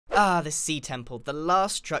Ah, the Sea Temple, the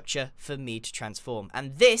last structure for me to transform.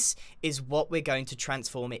 And this is what we're going to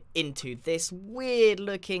transform it into. This weird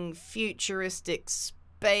looking futuristic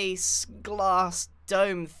space glass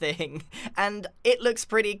dome thing, and it looks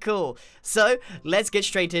pretty cool. So let's get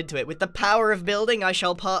straight into it. With the power of building, I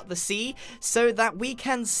shall part the sea so that we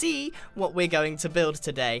can see what we're going to build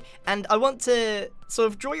today. And I want to sort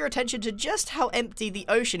of draw your attention to just how empty the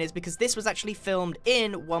ocean is, because this was actually filmed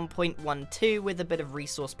in 1.12 with a bit of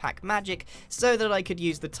resource pack magic so that I could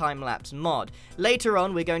use the time-lapse mod. Later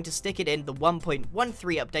on, we're going to stick it in the 1.13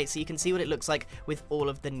 update so you can see what it looks like with all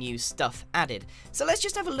of the new stuff added. So let's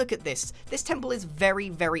just have a look at this. This temple is very,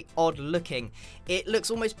 very odd looking. It looks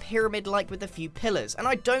almost pyramid-like with a few pillars, and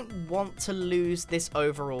I don't want to lose this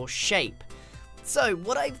overall shape. So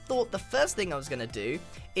what I thought the first thing I was going to do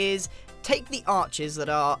is take the arches that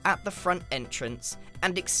are at the front entrance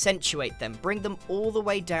and accentuate them, bring them all the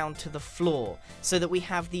way down to the floor so that we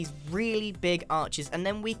have these really big arches, and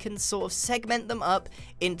then we can sort of segment them up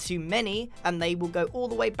into many, and they will go all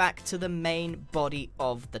the way back to the main body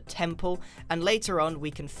of the temple, and later on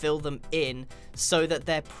we can fill them in so that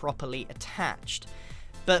they're properly attached.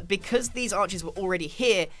 But because these arches were already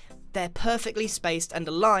here, they're perfectly spaced and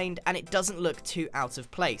aligned, and it doesn't look too out of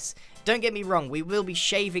place. Don't get me wrong, we will be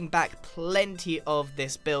shaving back plenty of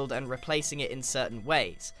this build and replacing it in certain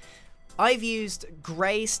ways. I've used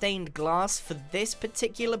grey stained glass for this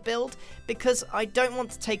particular build because I don't want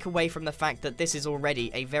to take away from the fact that this is already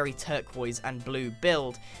a very turquoise and blue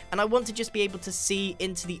build, and I want to just be able to see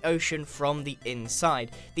into the ocean from the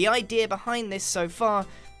inside. The idea behind this so far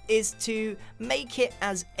is to make it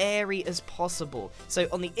as airy as possible. So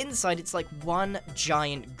on the inside, it's like one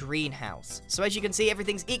giant greenhouse. So as you can see,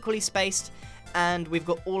 everything's equally spaced, and we've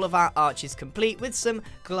got all of our arches complete with some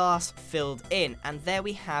glass filled in. And there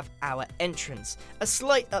we have our entrance. A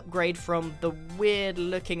slight upgrade from the weird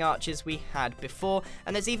looking arches we had before,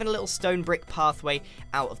 and there's even a little stone brick pathway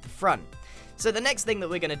out of the front. So the next thing that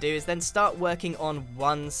we're going to do is then start working on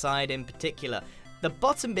one side in particular. The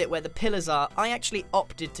bottom bit where the pillars are, I actually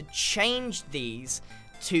opted to change these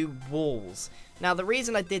to walls. Now the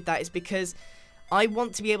reason I did that is because I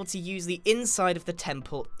want to be able to use the inside of the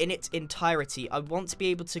temple in its entirety. I want to be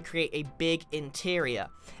able to create a big interior.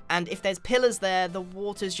 And if there's pillars there, the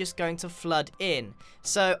water's just going to flood in.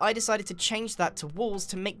 So I decided to change that to walls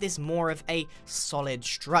to make this more of a solid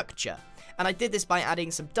structure. And I did this by adding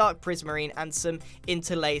some dark prismarine and some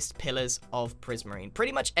interlaced pillars of prismarine.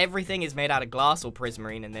 Pretty much everything is made out of glass or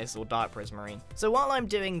prismarine in this, or dark prismarine. So while I'm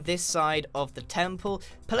doing this side of the temple,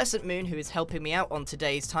 Pearlescent Moon, who is helping me out on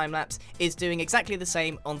today's time-lapse, is doing exactly the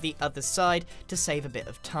same on the other side to save a bit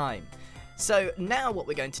of time. So now what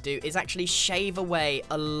we're going to do is actually shave away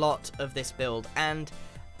a lot of this build, and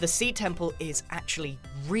the Sea Temple is actually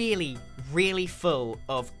really, really full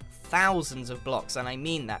of thousands of blocks, and I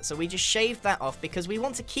mean that. So we just shaved that off because we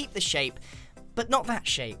want to keep the shape, but not that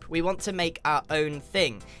shape. We want to make our own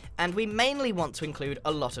thing, and we mainly want to include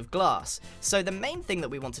a lot of glass. So the main thing that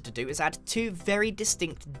we wanted to do is add two very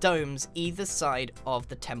distinct domes either side of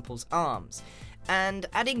the temple's arms. And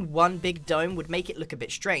adding one big dome would make it look a bit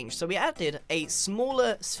strange, so we added a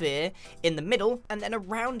smaller sphere in the middle, and then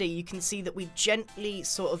around it you can see that we gently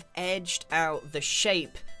sort of edged out the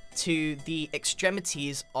shape to the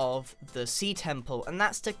extremities of the Sea Temple, and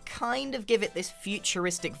that's to kind of give it this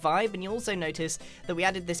futuristic vibe. And you also notice that we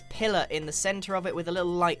added this pillar in the center of it with a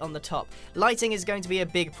little light on the top. Lighting is going to be a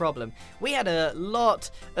big problem. We had a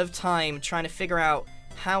lot of time trying to figure out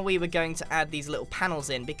how we were going to add these little panels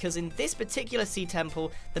in, because in this particular Sea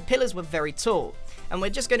Temple the pillars were very tall, and we're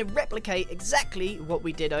just going to replicate exactly what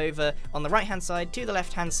we did over on the right hand side to the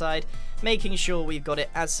left hand side, making sure we've got it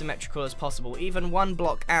as symmetrical as possible. Even one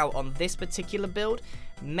block out on this particular build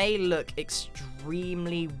may look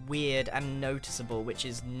extremely weird and noticeable, which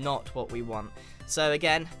is not what we want. So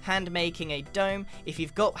again, hand making a dome. If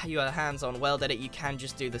you've got your hands on Weld Edit, you can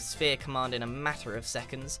just do the sphere command in a matter of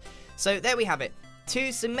seconds. So there we have it.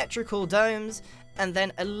 Two symmetrical domes, and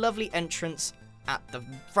then a lovely entrance at the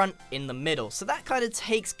front in the middle. So that kind of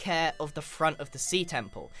takes care of the front of the Sea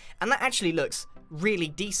Temple, and that actually looks really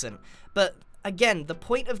decent. But again, the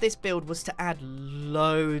point of this build was to add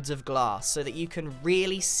loads of glass so that you can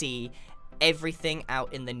really see everything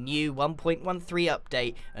out in the new 1.13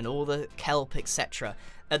 update and all the kelp, etc.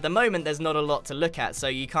 At the moment, there's not a lot to look at, so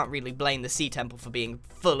you can't really blame the Sea Temple for being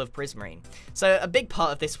full of prismarine. So a big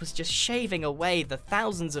part of this was just shaving away the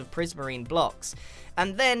thousands of prismarine blocks,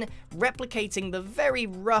 and then replicating the very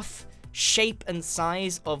rough shape and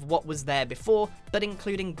size of what was there before, but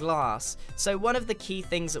including glass. So one of the key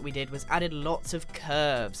things that we did was added lots of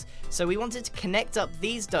curves. So we wanted to connect up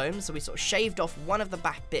these domes, so we sort of shaved off one of the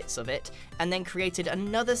back bits of it, and then created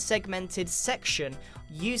another segmented section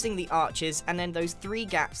using the arches, and then those 3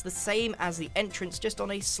 gaps, the same as the entrance, just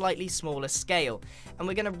on a slightly smaller scale. And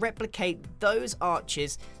we're going to replicate those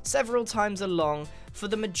arches several times along for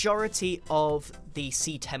the majority of the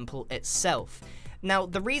sea temple itself. Now,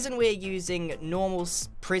 the reason we're using normal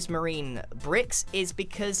prismarine bricks is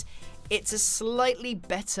because it's a slightly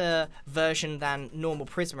better version than normal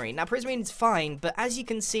prismarine. Now, prismarine is fine, but as you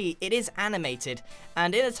can see, it is animated,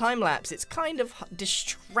 and in a time-lapse, it's kind of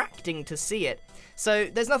distracting to see it. So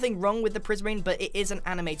there's nothing wrong with the prismarine, but it is an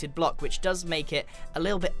animated block, which does make it a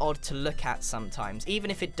little bit odd to look at sometimes,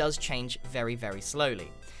 even if it does change very, very slowly.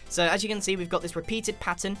 So as you can see, we've got this repeated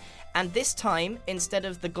pattern, and this time, instead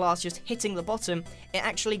of the glass just hitting the bottom, it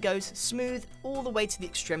actually goes smooth all the way to the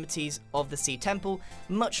extremities of the sea temple,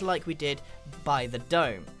 much like we did by the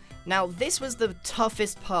dome. Now, this was the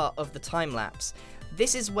toughest part of the time-lapse.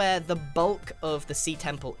 This is where the bulk of the sea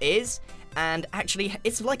temple is, and actually,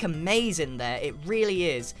 it's like a maze in there, it really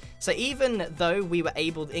is. So even though we were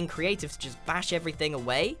able, in creative, to just bash everything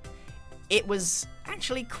away, it was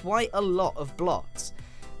actually quite a lot of blocks.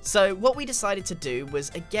 So what we decided to do was,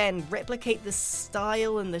 again, replicate the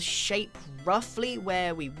style and the shape roughly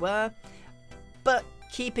where we were, but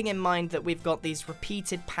keeping in mind that we've got these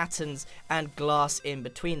repeated patterns and glass in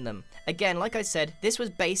between them. Again, like I said, this was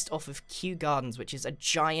based off of Kew Gardens, which is a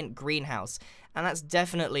giant greenhouse, and that's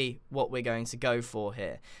definitely what we're going to go for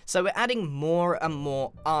here. So we're adding more and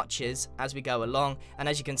more arches as we go along, and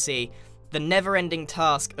as you can see, the never-ending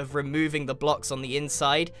task of removing the blocks on the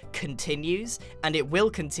inside continues, and it will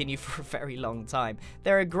continue for a very long time.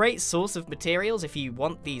 They're a great source of materials if you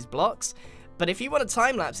want these blocks, but if you want a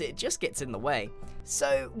time-lapse, it just gets in the way.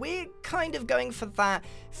 So we're kind of going for that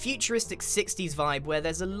futuristic 60s vibe where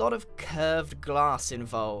there's a lot of curved glass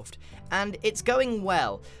involved, and it's going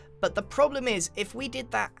well. But the problem is, if we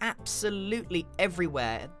did that absolutely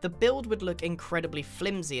everywhere, the build would look incredibly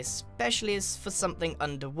flimsy, especially as for something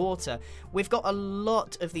underwater. We've got a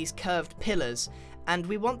lot of these curved pillars, and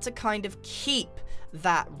we want to kind of keep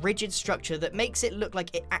that rigid structure that makes it look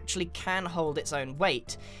like it actually can hold its own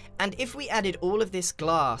weight. And if we added all of this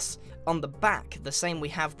glass on the back, the same we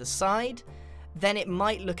have the side, then it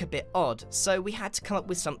might look a bit odd. So we had to come up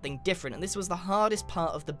with something different, and this was the hardest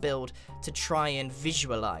part of the build to try and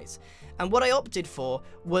visualize. And what I opted for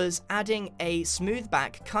was adding a smooth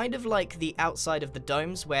back, kind of like the outside of the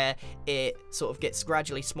domes where it sort of gets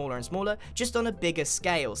gradually smaller and smaller, just on a bigger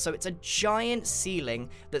scale. So it's a giant ceiling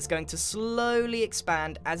that's going to slowly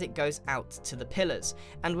expand as it goes out to the pillars.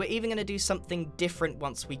 And we're even going to do something different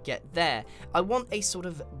once we get there. I want a sort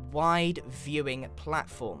of wide viewing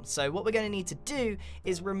platform. So what we're going to need to do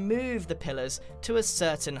is remove the pillars to a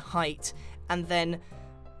certain height and then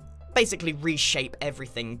basically reshape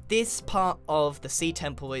everything. This part of the sea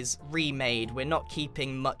temple is remade. We're not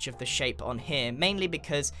keeping much of the shape on here, mainly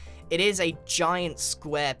because it is a giant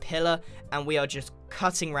square pillar and we are just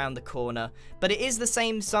cutting around the corner, but it is the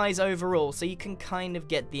same size overall, so you can kind of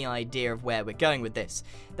get the idea of where we're going with this.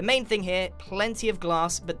 The main thing here, plenty of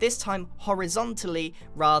glass, but this time horizontally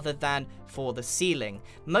rather than for the ceiling.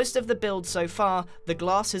 Most of the build so far, the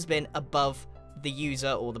glass has been above the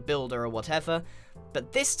user or the builder or whatever,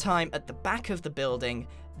 but this time at the back of the building,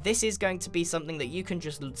 this is going to be something that you can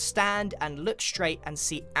just stand and look straight and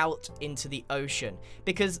see out into the ocean.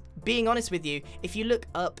 Because, being honest with you, if you look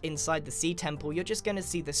up inside the sea temple, you're just going to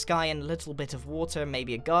see the sky and a little bit of water,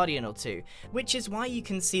 maybe a guardian or two. Which is why you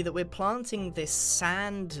can see that we're planting this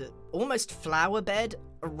sand, almost flower bed,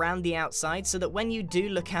 around the outside, so that when you do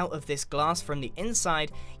look out of this glass from the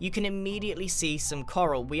inside, you can immediately see some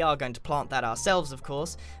coral. We are going to plant that ourselves, of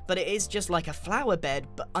course, but it is just like a flower bed,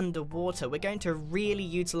 but underwater. We're going to really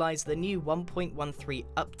utilize the new 1.13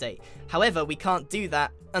 update. However, we can't do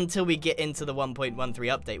that until we get into the 1.13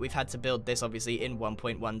 update. We've had to build this, obviously, in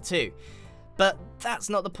 1.12. But that's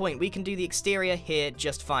not the point. We can do the exterior here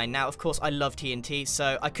just fine. Now, of course, I love TNT,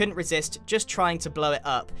 so I couldn't resist just trying to blow it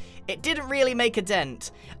up. It didn't really make a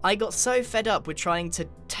dent. I got so fed up with trying to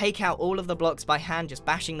take out all of the blocks by hand, just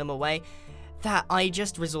bashing them away, that I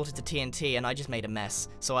just resorted to TNT and I just made a mess.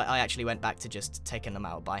 So I actually went back to just taking them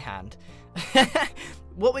out by hand.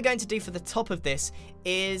 What we're going to do for the top of this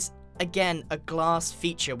is, again, a glass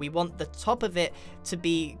feature. We want the top of it to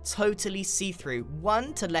be totally see-through.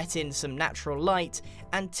 1, to let in some natural light,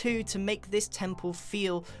 and 2, to make this temple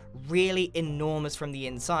feel really enormous from the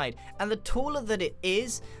inside. And the taller that it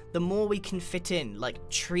is, the more we can fit in, like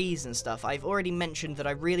trees and stuff. I've already mentioned that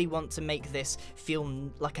I really want to make this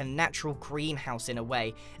feel like a natural greenhouse in a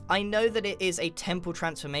way. I know that it is a temple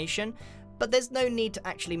transformation, but there's no need to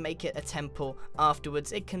actually make it a temple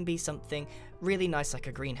afterwards. It can be something really nice like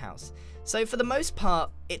a greenhouse. So for the most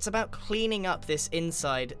part, it's about cleaning up this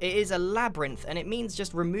inside. It is a labyrinth, and it means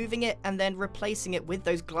just removing it and then replacing it with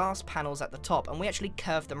those glass panels at the top, and we actually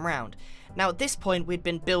curve them round. Now at this point, we'd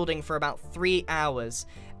been building for about 3 hours,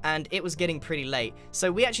 and it was getting pretty late.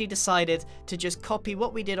 So we actually decided to just copy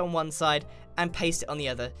what we did on one side and paste it on the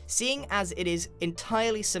other. Seeing as it is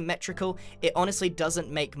entirely symmetrical, it honestly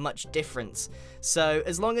doesn't make much difference. So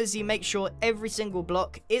as long as you make sure every single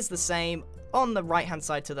block is the same on the right hand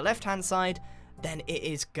side to the left hand side, then it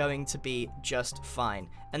is going to be just fine.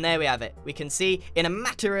 And there we have it. We can see in a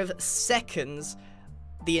matter of seconds,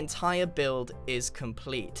 the entire build is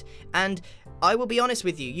complete. And I will be honest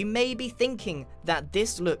with you, you may be thinking that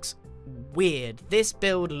this looks weird. This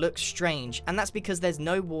build looks strange, and that's because there's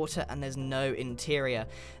no water and there's no interior.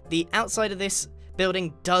 The outside of this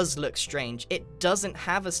building does look strange. It doesn't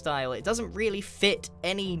have a style. It doesn't really fit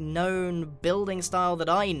any known building style that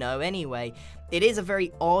I know anyway. It is a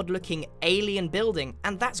very odd looking alien building,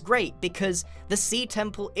 and that's great because the Sea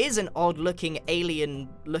Temple is an odd looking alien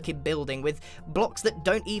looking building with blocks that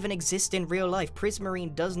don't even exist in real life.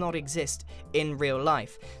 Prismarine does not exist in real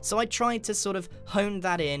life. So I tried to sort of hone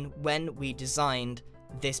that in when we designed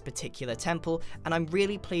this particular temple, and I'm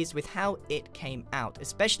really pleased with how it came out,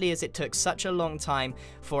 especially as it took such a long time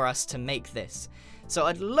for us to make this. So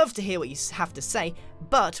I'd love to hear what you have to say,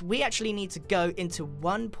 but we actually need to go into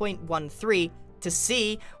 1.13 to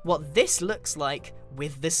see what this looks like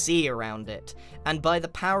with the sea around it. And by the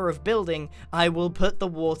power of building, I will put the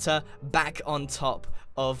water back on top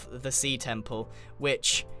of the Sea Temple,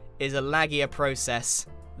 which is a laggier process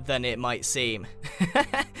than it might seem.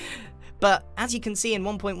 But as you can see in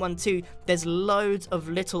 1.12, there's loads of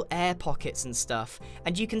little air pockets and stuff,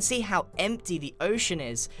 and you can see how empty the ocean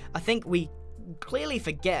is. I think we clearly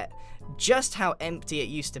forget just how empty it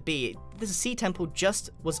used to be. The Sea Temple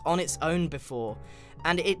just was on its own before,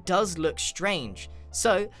 and it does look strange.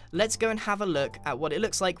 So let's go and have a look at what it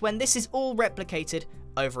looks like when this is all replicated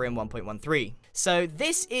over in 1.13. So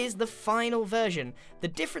this is the final version. The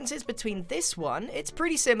differences between this one, it's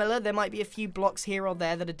pretty similar. There might be a few blocks here or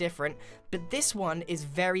there that are different, but this one is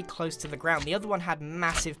very close to the ground. The other one had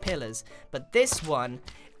massive pillars, but this one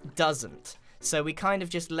doesn't. So we kind of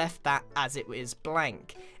just left that as it is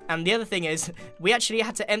blank. And the other thing is, we actually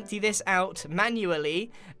had to empty this out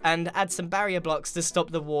manually and add some barrier blocks to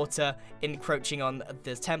stop the water encroaching on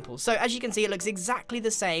the temple. So as you can see, it looks exactly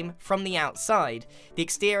the same from the outside. The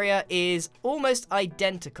exterior is almost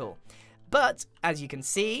identical. But as you can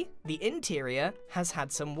see, the interior has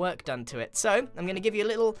had some work done to it. So I'm going to give you a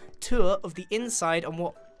little tour of the inside and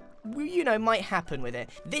what, you know, might happen with it.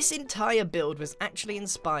 This entire build was actually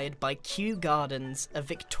inspired by Kew Gardens, a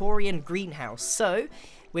Victorian greenhouse. So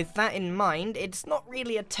with that in mind, it's not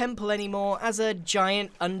really a temple anymore as a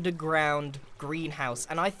giant underground greenhouse,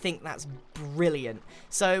 and I think that's brilliant.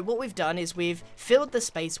 So what we've done is we've filled the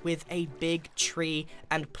space with a big tree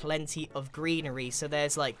and plenty of greenery. So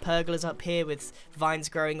there's like pergolas up here with vines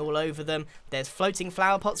growing all over them. There's floating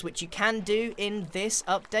flower pots, which you can do in this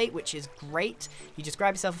update, which is great. You just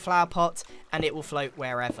grab yourself a flower pot and it will float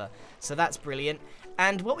wherever. So that's brilliant.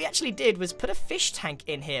 And what we actually did was put a fish tank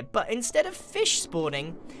in here, but instead of fish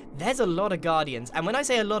spawning, there's a lot of guardians. And when I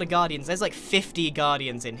say a lot of guardians, there's like 50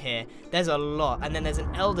 guardians in here. There's a lot. And then there's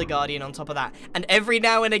an elder guardian on top of that. And every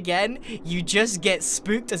now and again, you just get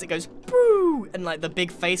spooked as it goes boo, and like the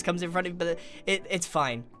big face comes in front of you, but it's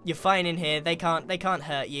fine. You're fine in here. They can't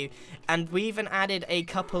hurt you. And we even added a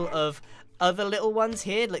couple of other little ones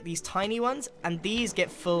here, like these tiny ones, and these get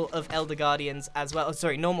full of elder guardians as well. Oh,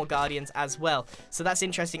 sorry, normal guardians as well. So that's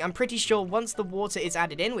interesting. I'm pretty sure once the water is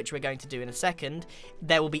added in, which we're going to do in a second,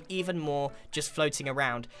 there will be even more just floating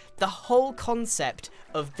around. The whole concept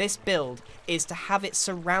of this build is to have it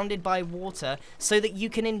surrounded by water so that you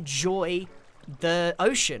can enjoy the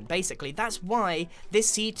ocean, basically. That's why this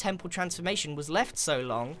Sea Temple transformation was left so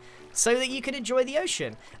long, so that you can enjoy the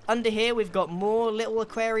ocean. Under here, we've got more little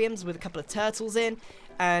aquariums with a couple of turtles in,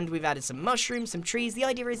 and we've added some mushrooms, some trees. The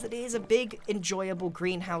idea is that it is a big, enjoyable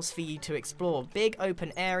greenhouse for you to explore. Big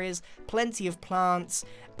open areas, plenty of plants,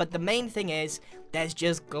 but the main thing is, there's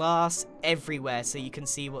just glass everywhere so you can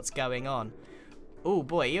see what's going on. Oh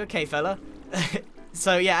boy, you okay, fella?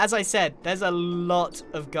 So yeah, as I said, there's a lot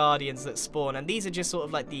of guardians that spawn, and these are just sort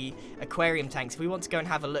of like the aquarium tanks. If we want to go and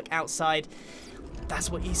have a look outside, that's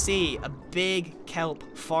what you see, a big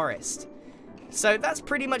kelp forest. So that's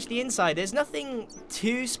pretty much the inside. There's nothing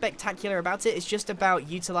too spectacular about it. It's just about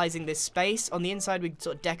utilizing this space. On the inside, we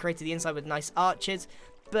sort of decorated the inside with nice arches.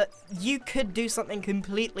 But you could do something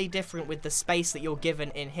completely different with the space that you're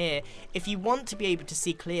given in here. If you want to be able to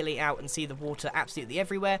see clearly out and see the water absolutely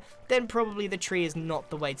everywhere, then probably the tree is not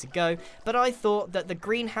the way to go. But I thought that the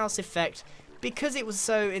greenhouse effect, because it was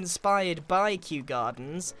so inspired by Kew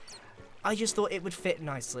Gardens, I just thought it would fit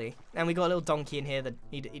nicely. And we got a little donkey in here that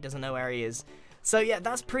he doesn't know where he is. So yeah,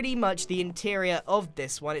 that's pretty much the interior of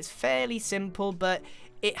this one. It's fairly simple, but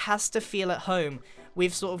it has to feel at home.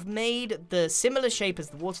 We've sort of made the similar shape as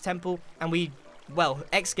the water temple, and we, well,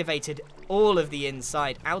 excavated all of the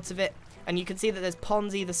inside out of it. And you can see that there's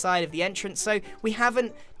ponds either side of the entrance, so we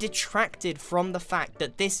haven't detracted from the fact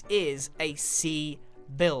that this is a sea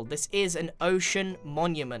build. This is an ocean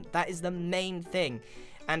monument. That is the main thing.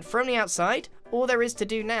 And from the outside, all there is to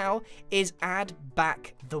do now is add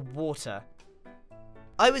back the water.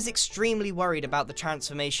 I was extremely worried about the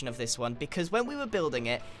transformation of this one because when we were building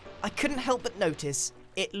it, I couldn't help but notice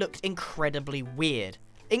it looked incredibly weird.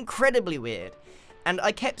 Incredibly weird. And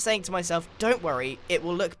I kept saying to myself, don't worry, it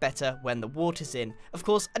will look better when the water's in. Of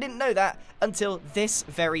course, I didn't know that until this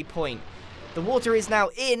very point. The water is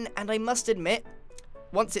now in, and I must admit,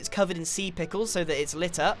 once it's covered in sea pickles so that it's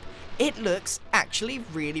lit up, it looks actually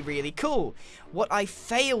really, really cool. What I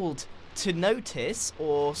failed to notice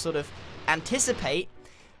or sort of anticipate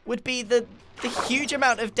would be the huge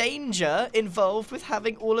amount of danger involved with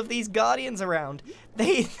having all of these guardians around.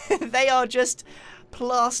 They are just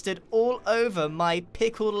plastered all over my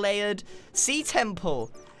pickle-layered sea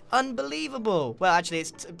temple. Unbelievable. Well, actually,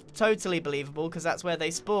 it's totally believable because that's where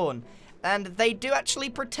they spawn. And they do actually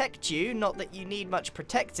protect you, not that you need much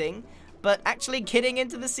protecting, but actually getting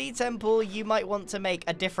into the sea temple, you might want to make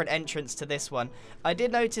a different entrance to this one. I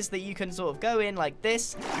did notice that you can sort of go in like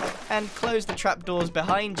this and close the trapdoors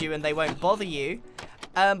behind you and they won't bother you.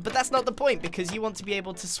 But that's not the point because you want to be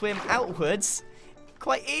able to swim outwards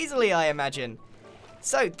quite easily, I imagine.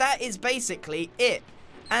 So that is basically it.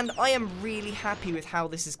 And I am really happy with how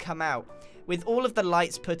this has come out. With all of the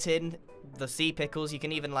lights put in, the sea pickles, you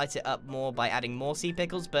can even light it up more by adding more sea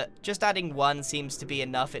pickles, but just adding one seems to be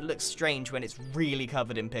enough. It looks strange when it's really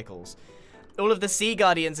covered in pickles. All of the sea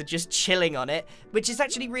guardians are just chilling on it, which is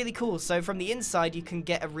actually really cool. So from the inside, you can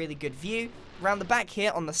get a really good view. Around the back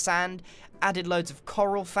here on the sand, added loads of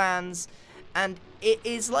coral fans, and it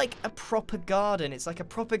is like a proper garden. It's like a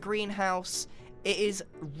proper greenhouse. It is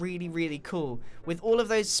really, really cool. With all of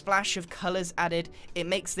those splash of colors added, it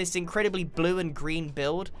makes this incredibly blue and green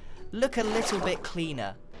build look a little bit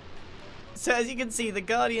cleaner. So as you can see, the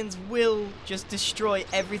guardians will just destroy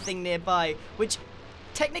everything nearby, which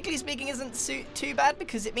technically speaking isn't too bad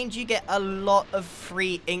because it means you get a lot of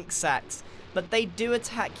free ink sacs, but they do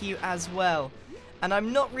attack you as well. And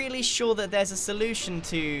I'm not really sure that there's a solution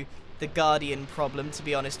to the guardian problem, to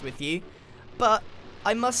be honest with you, but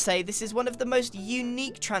I must say this is one of the most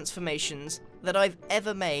unique transformations that I've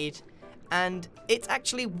ever made. And it's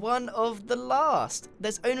actually one of the last.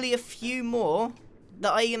 There's only a few more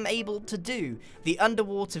that I am able to do. The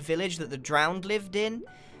underwater village that the drowned lived in,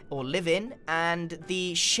 or live in, and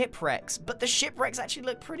the shipwrecks. But the shipwrecks actually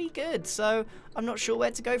look pretty good, so I'm not sure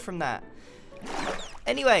where to go from that.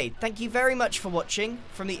 Anyway, thank you very much for watching.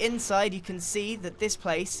 From the inside, you can see that this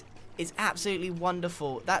place is absolutely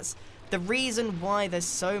wonderful. That's the reason why there's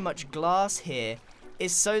so much glass here,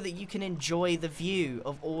 is so that you can enjoy the view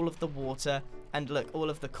of all of the water and look, all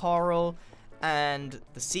of the coral and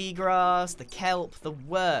the seagrass, the kelp, the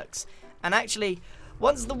works. And actually,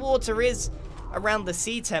 once the water is around the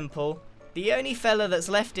sea temple, the only fella that's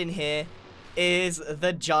left in here is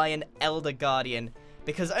the giant elder guardian,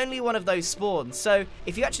 because only one of those spawns. So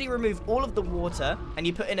if you actually remove all of the water and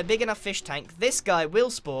you put in a big enough fish tank, this guy will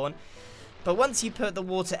spawn. But once you put the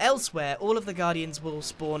water elsewhere, all of the guardians will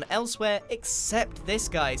spawn elsewhere except this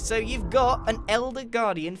guy. So you've got an Elder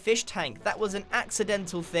Guardian fish tank. That was an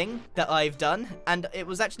accidental thing that I've done, and it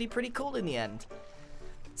was actually pretty cool in the end.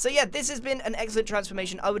 So yeah, this has been an excellent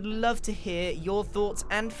transformation. I would love to hear your thoughts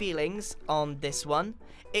and feelings on this one.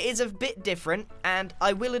 It is a bit different, and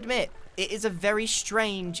I will admit, it is a very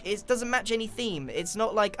strange, it doesn't match any theme. It's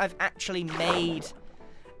not like I've actually made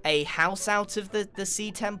a house out of the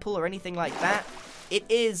sea temple or anything like that. It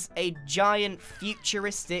is a giant,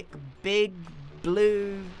 futuristic, big,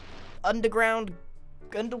 blue,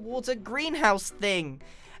 underwater greenhouse thing.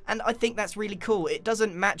 And I think that's really cool. It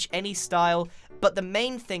doesn't match any style, but the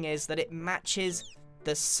main thing is that it matches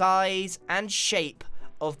the size and shape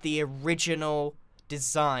of the original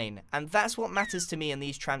design. And that's what matters to me in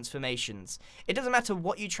these transformations. It doesn't matter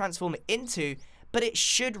what you transform it into, but it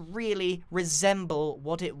should really resemble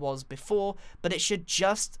what it was before, but it should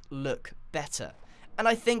just look better. And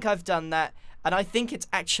I think I've done that, and I think it's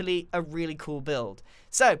actually a really cool build.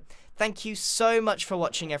 So, thank you so much for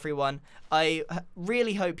watching, everyone. I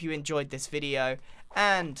really hope you enjoyed this video,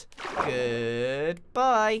 and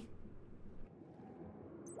goodbye.